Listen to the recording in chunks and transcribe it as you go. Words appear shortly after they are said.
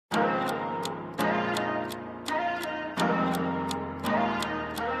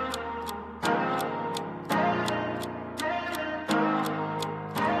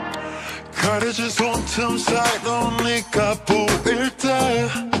가려진 손틈 사이로 네가 보일 때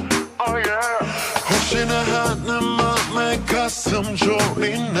혹시나 하는 맘에 가슴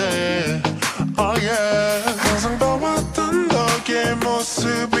졸이네. 항상 봐왔던 너의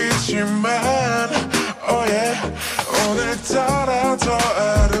모습이지만 오늘따라 더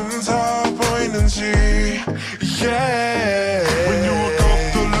아름다워 보이는지. When you walk up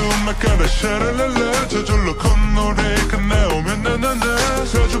the room 나 가라 샤랄랄라 저절로 콧노래 끝나오면 나나나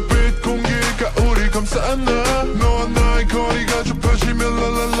저주빛 공기가 우리 감싸나 너와 나의 거리가 좁혀지면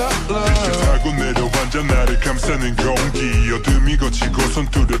랄랄랄라 빛을 타고 내려 완전 나를 감싸는 공기 어둠이 거치고선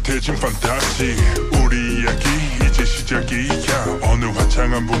뚜렷해진 판타지 우리 이야기 이제 시작이야 어느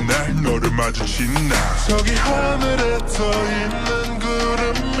화창한 봄날 너를 마주친 나 저기 하늘에 떠있는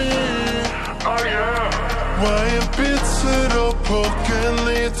구름이 와인빛으로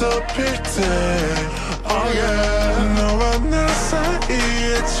포근히 덮일 때 너와 나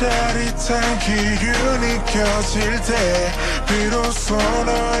사이에 짜릿한 기운이 켜질 때 비로소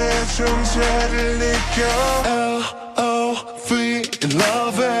너의 존재를 느껴 L.O.V.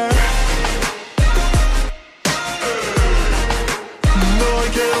 Lover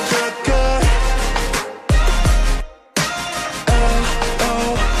너에게로 가까이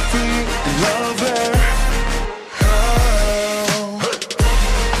L.O.V. Lover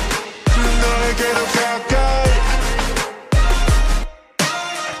너에게로 가까이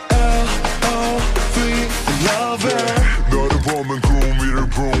L.O.V. Lover 너를 보면 구름 위를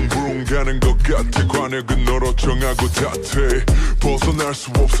붕붕 가는 것 같아 관역은 너로 정하고 탓해 벗어날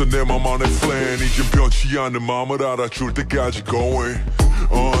수 없어 내 맘 안에 플랜 이젠 변치 않는 마음을 알아줄 때까지 going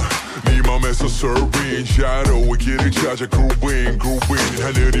네 맘에서 serving 자유로의 길을 찾아 grooving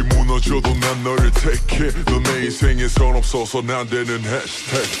하늘이 무너져도 난 너를 택해 너 내 인생에선 없어서 난 되는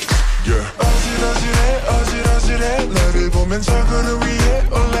해시태그 어질어질해 너를 보면 저 구름 위에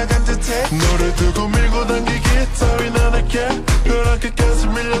올라간 듯해 너를 두고 밀고 당기기 따윈 안 할게 벼랑 끝까지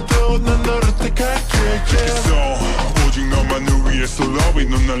밀려도 난 너를 택할게 오직 너만을 위해서 love it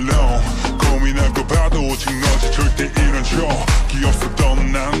넌 alone 고민하고 봐도 오직 너지 절대 이런 적이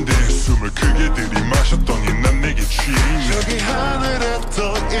없었던 난데 숨을 크게 들이마셨더니 난 내게 취해 저기 하늘에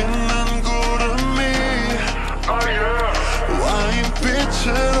떠있는 구름이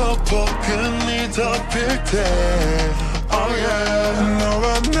와인빛으로 포근히 덮일 때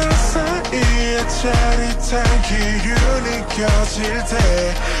너와 나 사이에 짜릿한 기운이 켜질 때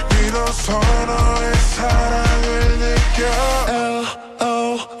비로소 너의 사랑을 느껴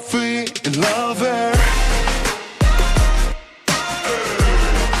L.O.V. Lover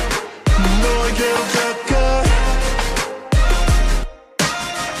너에게로 가까이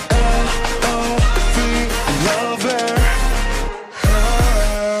L.O.V. Lover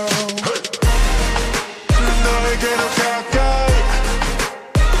너에게로 가까이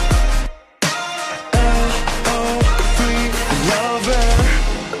L.O.V. Lover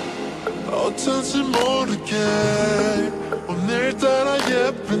어쩐지 모르게 오늘따라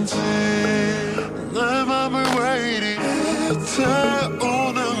예쁜지 내 맘을 왜 이리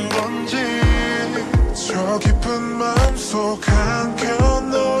태우는 건지 저 깊은 마음속 한켠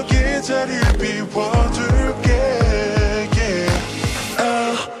너의 자리를 비워둘게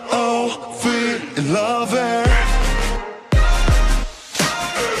L.O.V. Lover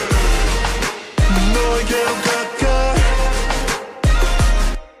너에게로 가까이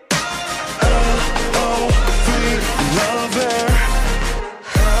L.O.V. Lover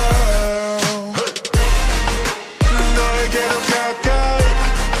너에게로 가까이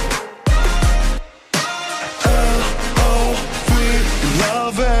L.O.V.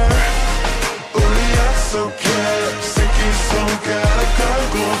 Lover 우리 약속해 새끼손가락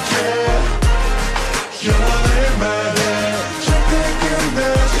걸고 영원을 말해 절대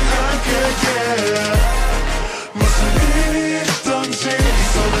끝나지 않게 무슨 일이 있던지 이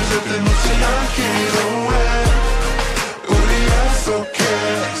손을 절대 놓지 않기로 해 우리 약속해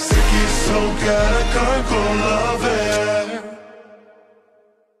새끼손가락 걸고